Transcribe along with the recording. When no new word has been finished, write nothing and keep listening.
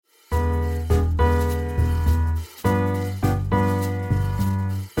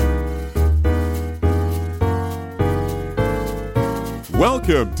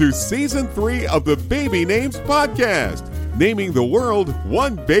Welcome to Season 3 of the Baby Names Podcast, naming the world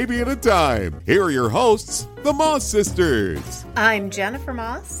one baby at a time. Here are your hosts, the Moss Sisters. I'm Jennifer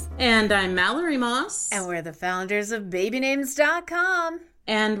Moss. And I'm Mallory Moss. And we're the founders of BabyNames.com.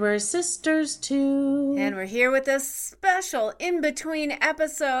 And we're sisters too. And we're here with a special in-between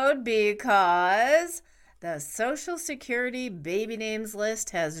episode because the Social Security baby names list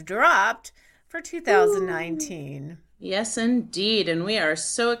has dropped for 2019. Yes, indeed. And we are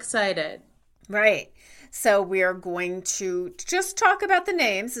so excited. Right. So we are going to just talk about the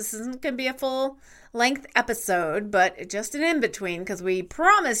names. This isn't going to be a full-length episode, but just an in-between because we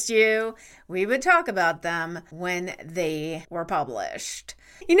promised you we would talk about them when they were published.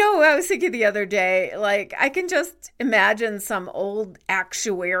 You know, I was thinking the other day, like, I can just imagine some old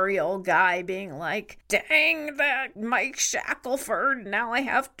actuarial guy being like, dang that Mike Shackelford, now I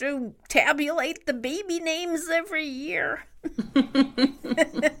have to tabulate the baby names every year.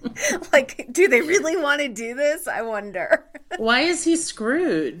 Like, do they really want to do this? I wonder. Why is he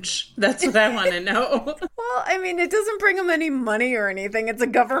Scrooge? That's what I want to know. Well, I mean, it doesn't bring him any money or anything. It's a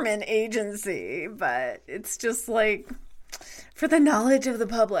government agency, but it's just like for the knowledge of the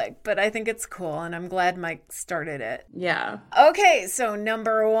public. But I think it's cool, and I'm glad Mike started it. Yeah. Okay, so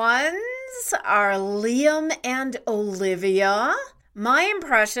number ones are Liam and Olivia. My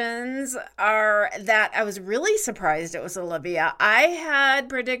impressions are that I was really surprised it was Olivia. I had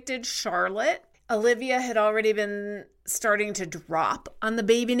predicted Charlotte. Olivia had already been starting to drop on the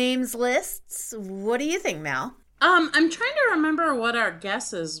baby names lists. What do you think, Mal? I'm trying to remember what our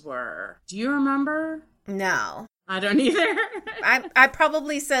guesses were. Do you remember? No. I don't either. I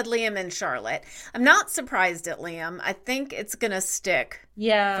probably said Liam and Charlotte. I'm not surprised at Liam. I think it's going to stick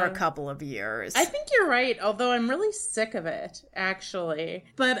for a couple of years. I think you're right, although I'm really sick of it, actually.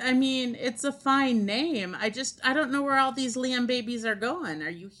 But, I mean, it's a fine name. I don't know where all these Liam babies are going. Are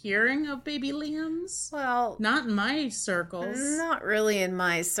you hearing of baby Liams? Well, not in my circles. Not really in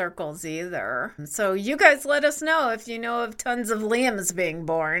my circles either. So you guys let us know if you know of tons of Liams being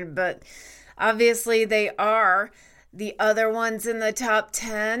born, but obviously they are. The other ones in the top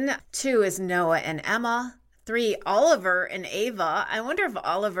 10, 2 is Noah and Emma. 3, Oliver and Ava. I wonder if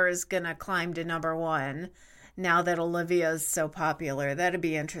Oliver is going to climb to number 1 now that Olivia is so popular. That'd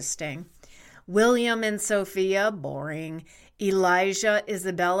be interesting. William and Sophia, boring. Elijah,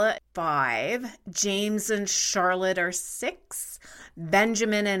 Isabella, 5. James and Charlotte are 6.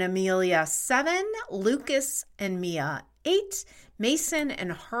 Benjamin and Amelia, 7. Lucas and Mia, 8. Mason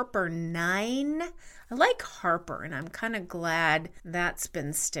and Harper, 9. I like Harper, and I'm kind of glad that's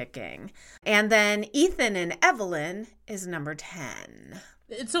been sticking. And then Ethan and Evelyn is number 10.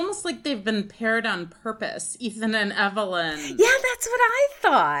 It's almost like they've been paired on purpose, Ethan and Evelyn. Yeah, that's what I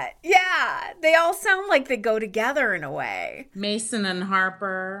thought. Yeah, they all sound like they go together in a way. Mason and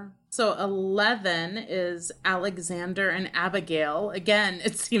Harper. So 11 is Alexander and Abigail. Again,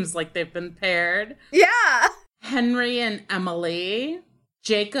 it seems like they've been paired. Yeah. Henry and Emily.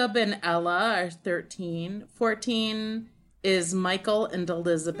 Jacob and Ella are 13. 14 is Michael and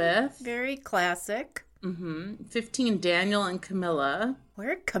Elizabeth. Very classic. 15, Daniel and Camilla.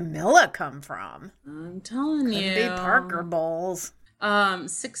 Where'd Camilla come from? I'm telling you. Could be Parker Bowles.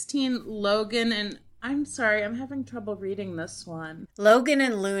 16, Logan and... I'm sorry, I'm having trouble reading this one. Logan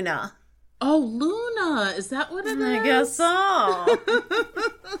and Luna. Oh, Luna. Is that what it is? I guess so.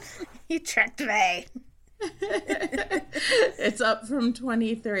 You tricked me. It's up from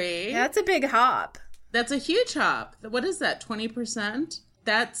 23. That's a big hop. That's a huge hop. What is that, 20%?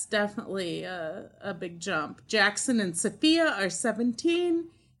 That's definitely a big jump. Jackson and Sophia are 17.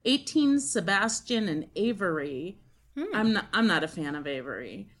 18, Sebastian and Avery. I'm not a fan of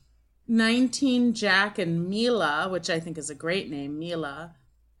Avery. 19, Jack and Mila, which I think is a great name, Mila.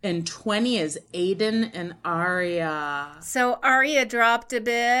 And 20 is Aiden and Aria. So Aria dropped a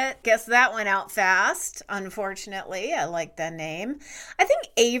bit. Guess that went out fast, unfortunately. I like that name. I think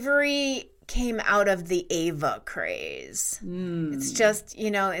Avery came out of the Ava craze. It's just,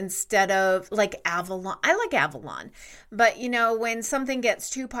 instead of like Avalon. I like Avalon. But, when something gets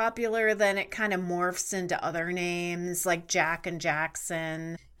too popular, then it kind of morphs into other names like Jack and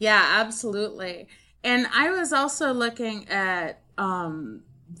Jackson. Yeah, absolutely. And I was also looking at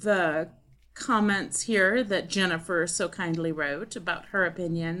the comments here that Jennifer so kindly wrote about her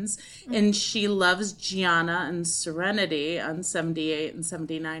opinions, and she loves Gianna and Serenity on 78 and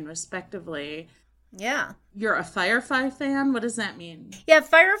 79 respectively. Yeah. You're a Firefly fan? What does that mean? Yeah,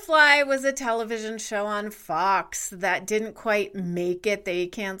 Firefly was a television show on Fox that didn't quite make it. They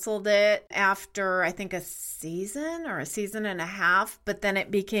canceled it after, I think, a season or a season and a half, but then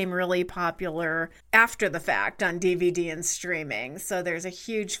it became really popular after the fact on DVD and streaming. So there's a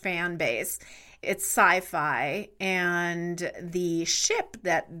huge fan base. It's sci-fi, and the ship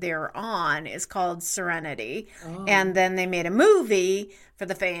that they're on is called Serenity. Oh. And then they made a movie for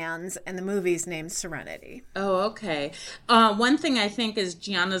the fans, and the movie's named Serenity. Oh, okay. One thing I think is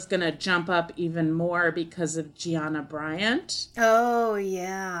Gianna's going to jump up even more because of Gianna Bryant. Oh,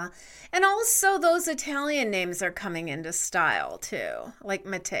 yeah. And also those Italian names are coming into style, too, like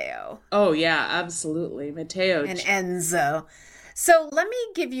Matteo. Oh, yeah, absolutely. Matteo. And Enzo. So let me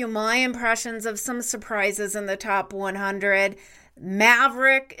give you my impressions of some surprises in the top 100.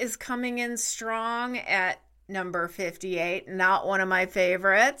 Maverick is coming in strong at number 58, not one of my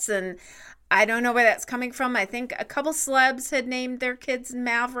favorites. And I don't know where that's coming from. I think a couple celebs had named their kids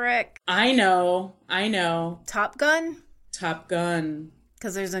Maverick. I know. Top Gun? Top Gun.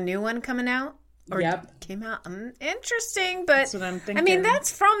 Because there's a new one coming out? Or yep. Came out. Interesting, but that's what I'm thinking. I mean, that's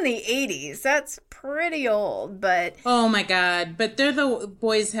from the 80s. That's pretty old, but... Oh my God, but they're the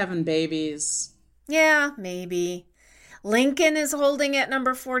boys having babies. Yeah, maybe. Lincoln is holding at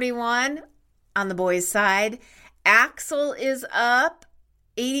number 41 on the boys' side. Axel is up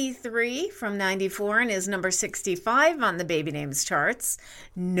 83 from 94 and is number 65 on the baby names charts.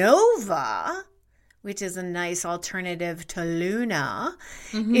 Nova, which is a nice alternative to Luna,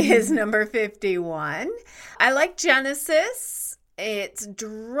 is number 51. I like Genesis. It's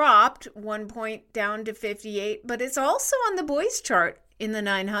dropped 1 point down to 58, but it's also on the boys chart in the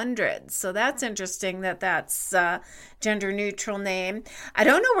 900s. So that's interesting that's a gender neutral name. I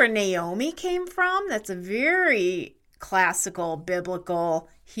don't know where Naomi came from. That's a very classical biblical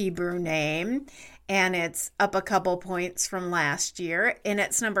Hebrew name. And it's up a couple points from last year. And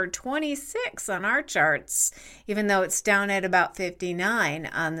it's number 26 on our charts, even though it's down at about 59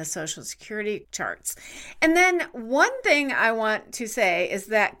 on the Social Security charts. And then one thing I want to say is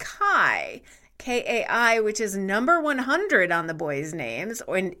that Kai, Kai, which is number 100 on the boys' names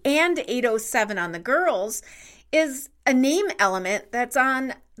and 807 on the girls, is a name element that's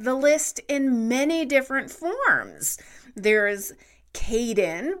on the list in many different forms. There's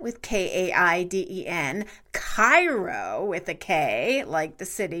Caden with Kaiden, Cairo with a K, like the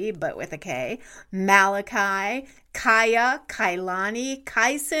city, but with a K, Malachi, Kaya, Kailani,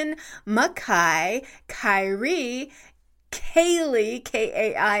 Kaisen, Makai, Kyrie, Kaylee,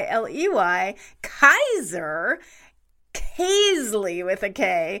 Kailey, Kaiser, Kaisley with a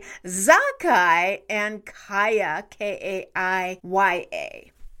K, Zakai, and Kaya, Kaiya.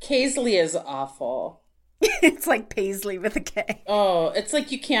 Kaisley is awful. It's like Paisley with a K. Oh, it's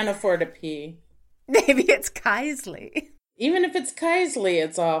like you can't afford a P. Maybe it's Kaisley. Even if it's Kaisley,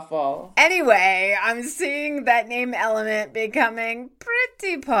 it's awful. Anyway, I'm seeing that name element becoming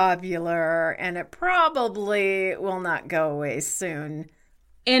pretty popular, and it probably will not go away soon.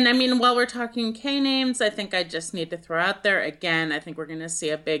 And I mean, while we're talking K names, I think I just need to throw out there again, I think we're going to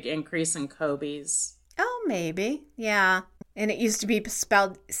see a big increase in Kobe's. Oh, maybe. Yeah. And it used to be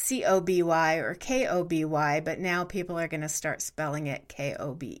spelled C-O-B-Y or K-O-B-Y, but now people are going to start spelling it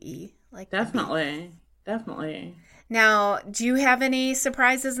K-O-B-E. Like Definitely. Now, do you have any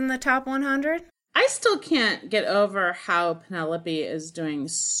surprises in the top 100? I still can't get over how Penelope is doing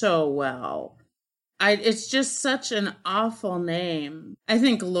so well. It's just such an awful name. I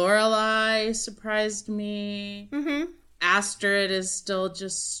think Lorelai surprised me. Mm-hmm. Astrid is still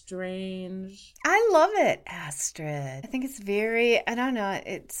just strange. I love it, Astrid. I think it's very, I don't know,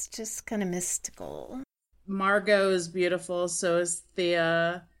 it's just kind of mystical. Margot is beautiful, so is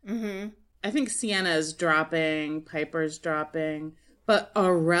Thea. Mm-hmm. I think Sienna is dropping, Piper's dropping, but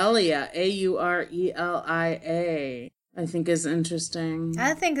Aurelia, Aurelia, I think is interesting.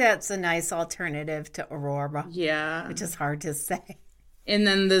 I think that's a nice alternative to Aurora. Yeah. Which is hard to say. And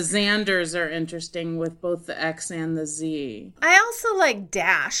then the Xanders are interesting with both the X and the Z. I also like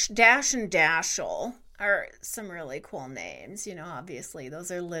Dash. Dash and Dashel are some really cool names. You know, obviously,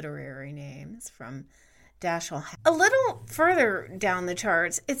 those are literary names from Dashel. A little further down the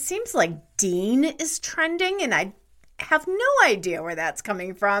charts, it seems like Dean is trending, and I have no idea where that's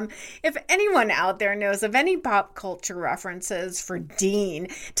coming from. If anyone out there knows of any pop culture references for Dean,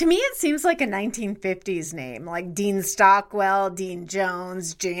 to me it seems like a 1950s name, like Dean Stockwell, Dean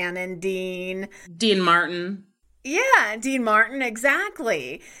Jones, Jan and Dean. Dean Martin. Yeah, Dean Martin,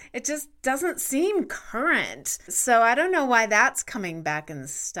 exactly. It just doesn't seem current. So I don't know why that's coming back in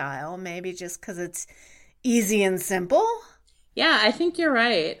style. Maybe just because it's easy and simple. Yeah, I think you're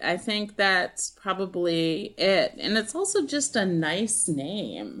right. I think that's probably it. And it's also just a nice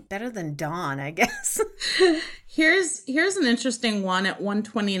name. Better than Dawn, I guess. Here's an interesting one at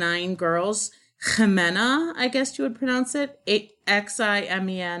 129 girls. Ximena, I guess you would pronounce it.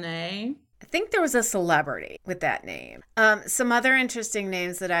 Ximena. I think there was a celebrity with that name. Some other interesting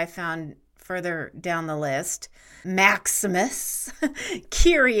names that I found further down the list. Maximus,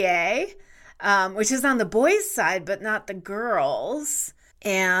 Kyrie, which is on the boys' side, but not the girls.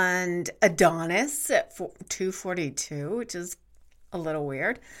 And Adonis at 242, which is a little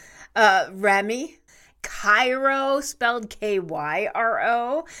weird. Remy, Cairo, spelled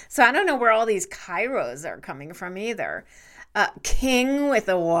Kyro. So I don't know where all these Kairos are coming from either. King with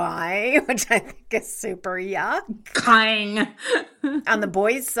a Y, which I think is super yuck. King. On the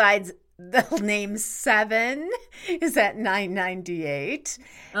boys' side, the name 7 is at 998.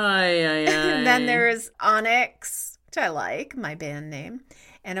 And then there's Onyx, which I like, my band name.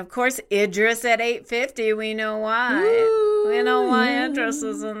 And of course, Idris at 850. We know why. Ooh, we know why Idris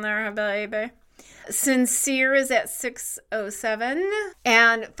is in there, baby. Sincere is at 607.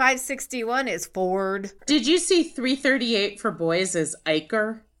 And 561 is Ford. Did you see 338 for boys is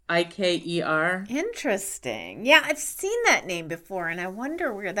Iker? Iker. Interesting. Yeah, I've seen that name before, and I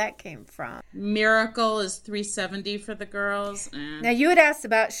wonder where that came from. Miracle is 370 for the girls. Now, you had asked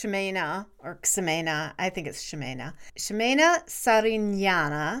about Ximena, or Ximena. I think it's Ximena. Ximena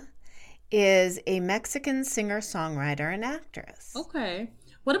Sariñana is a Mexican singer-songwriter and actress. Okay.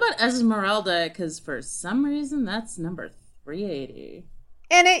 What about Esmeralda? Because for some reason, that's number 380.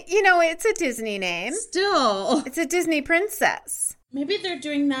 And it's a Disney name. Still. It's a Disney princess. Maybe they're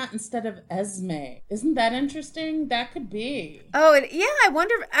doing that instead of Esme. Isn't that interesting? That could be. Oh, yeah, I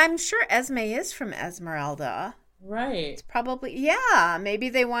wonder. I'm sure Esme is from Esmeralda. Right. It's probably, yeah. Maybe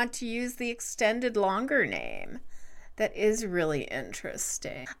they want to use the extended longer name. That is really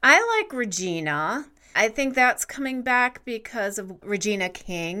interesting. I like Regina. I think that's coming back because of Regina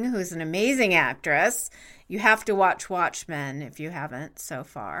King, who's an amazing actress. You have to watch Watchmen if you haven't so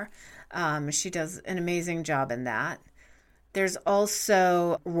far. She does an amazing job in that. There's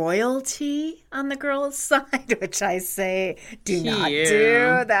also Royalty on the girls' side, which I say do not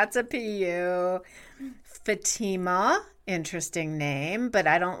do. That's a PU. Fatima, interesting name, but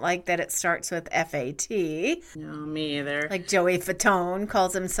I don't like that it starts with F-A-T. No, me either. Like Joey Fatone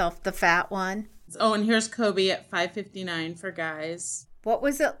calls himself the fat one. Oh, and here's Kobe at 559 for guys. What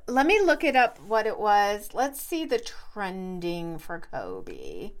was it? Let me look it up what it was. Let's see the trending for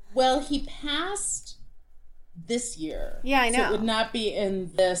Kobe. Well, he passed this year. Yeah, I know. So it would not be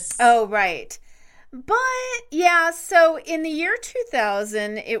in this. Oh, right. But, yeah, so in the year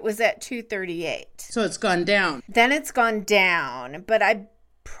 2000, it was at 238. So it's gone down. Then it's gone down, but I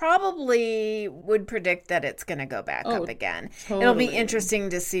probably would predict that it's going to go back up again. Totally. It'll be interesting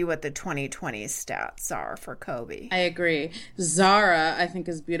to see what the 2020 stats are for Kobe. I agree. Zara, I think,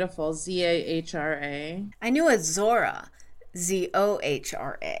 is beautiful. Z-A-H-R-A. I knew a Zora.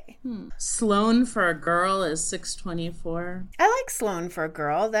 Z-O-H-R-A. Sloan for a girl is 624. I like Sloan for a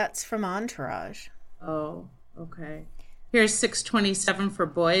girl. That's from Entourage. Oh, okay. Here's 627 for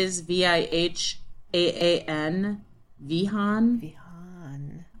boys. V-I-H-A-A-N. Vihan.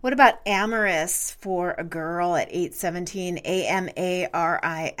 What about Amorous for a girl at 817?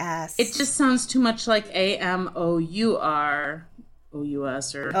 A-M-A-R-I-S. It just sounds too much like A-M-O-U-R.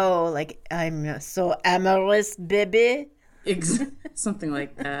 O-U-S or... Oh, like I'm so amorous, baby. Something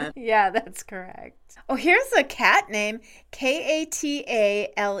like that. Yeah, that's correct. Oh, here's a cat name.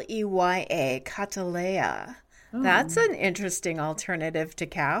 K-A-T-A-L-E-Y-A. Cattleya. Oh. That's an interesting alternative to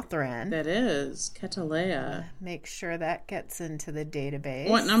Catherine. That is. Cattleya. Make sure that gets into the database.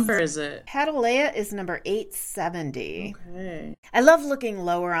 What number is it? Cattleya is number 870. Okay. I love looking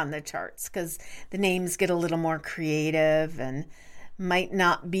lower on the charts because the names get a little more creative and might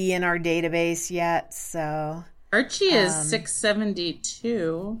not be in our database yet, so... Archie is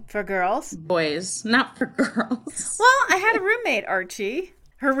 672. For girls? Boys, not for girls. Well, I had a roommate, Archie.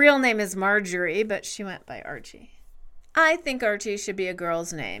 Her real name is Marjorie, but she went by Archie. I think Archie should be a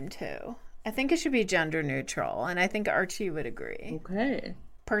girl's name, too. I think it should be gender neutral, and I think Archie would agree. Okay.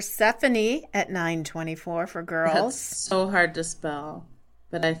 Persephone at 924 for girls. That's so hard to spell,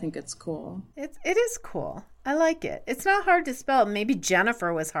 but I think it's cool. It is cool. I like it. It's not hard to spell. Maybe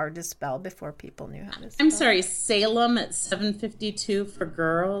Jennifer was hard to spell before people knew how to spell. I'm sorry, Salem at 752 for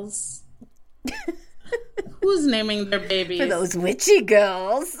girls. Who's naming their babies? For those witchy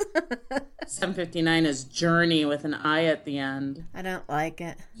girls. 759 is Journey with an I at the end. I don't like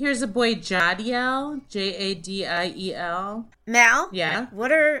it. Here's a boy, Jadiel, Jadiel. Mal? Yeah?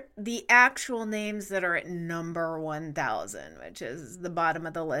 What are the actual names that are at number 1,000, which is the bottom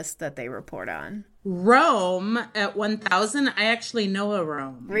of the list that they report on? Rome at 1,000. I actually know a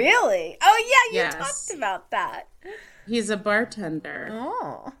Rome. Really? Oh, yeah, you Yes. talked about that. He's a bartender.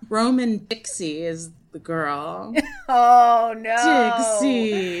 Oh. Roman Dixie is the girl. Oh, no.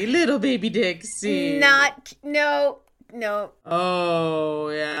 Dixie, little baby Dixie. No. Oh,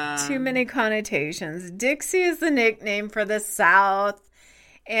 yeah. Too many connotations. Dixie is the nickname for the South,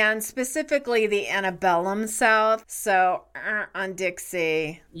 and specifically the antebellum South. So, on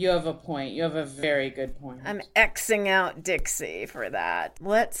Dixie. You have a point. You have a very good point. I'm Xing out Dixie for that.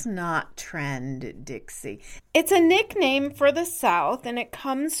 Let's not trend Dixie. It's a nickname for the South, and it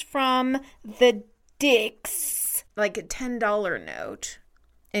comes from the Dix, like a $10 note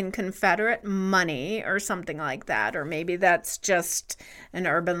in Confederate money or something like that. Or maybe that's just an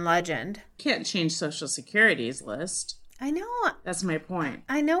urban legend. Can't change Social Security's list. I know. That's my point.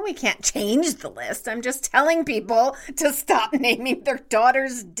 I know we can't change the list. I'm just telling people to stop naming their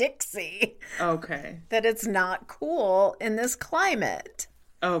daughters Dixie. Okay. That it's not cool in this climate.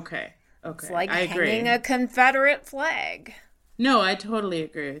 Okay. It's like I hanging agree. a Confederate flag. No, I totally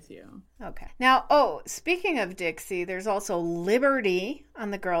agree with you. Okay. Now, speaking of Dixie, there's also Liberty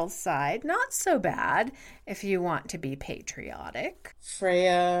on the girls' side. Not so bad if you want to be patriotic.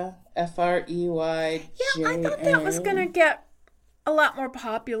 Freya, Freyja. Yeah, I thought that was going to get a lot more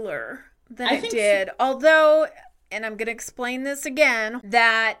popular than I it think did. Although, and I'm going to explain this again,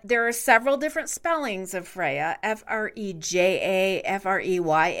 that there are several different spellings of Freya, Freja,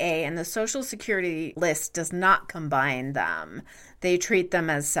 Freya, and the Social Security list does not combine them. They treat them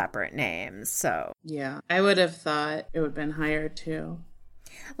as separate names. So, Yeah, I would have thought it would have been higher too.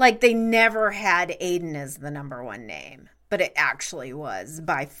 like, they never had Aiden as the number one name, but it actually was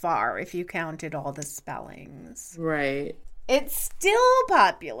by far if you counted all the spellings. Right. It's still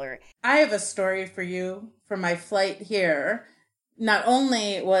popular. I have a story for you from my flight here. Not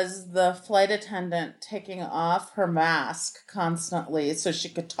only was the flight attendant taking off her mask constantly so she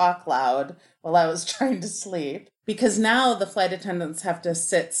could talk loud while I was trying to sleep, because now the flight attendants have to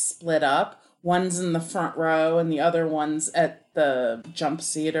sit split up. One's in the front row and the other one's at the jump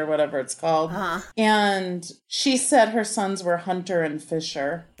seat or whatever it's called. Uh-huh. And she said her sons were Hunter and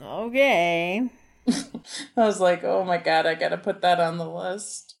Fisher. Okay. I was like, oh my God, I got to put that on the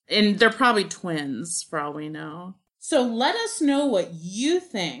list. And they're probably twins for all we know. So let us know what you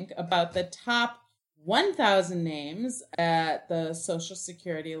think about the top 1,000 names at the Social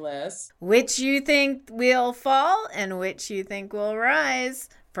Security list. Which you think will fall and which you think will rise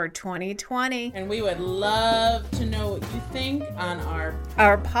for 2020. And we would love to know what you think on our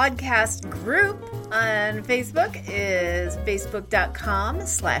podcast group on Facebook is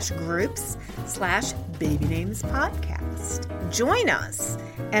facebook.com/groups/babynamesPodcast. Join us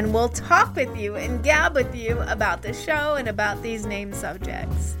and we'll talk with you and gab with you about the show and about these name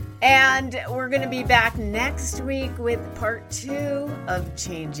subjects. And we're going to be back next week with part 2 of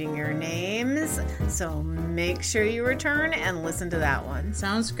Changing Your Names. So make sure you return and listen to that one.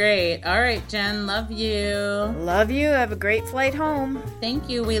 Sounds great. All right, Jen, love you. Love you. Have a great flight home. Thank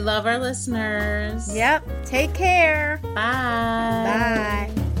you. We love our listeners. Yep. Take care. Bye. Bye.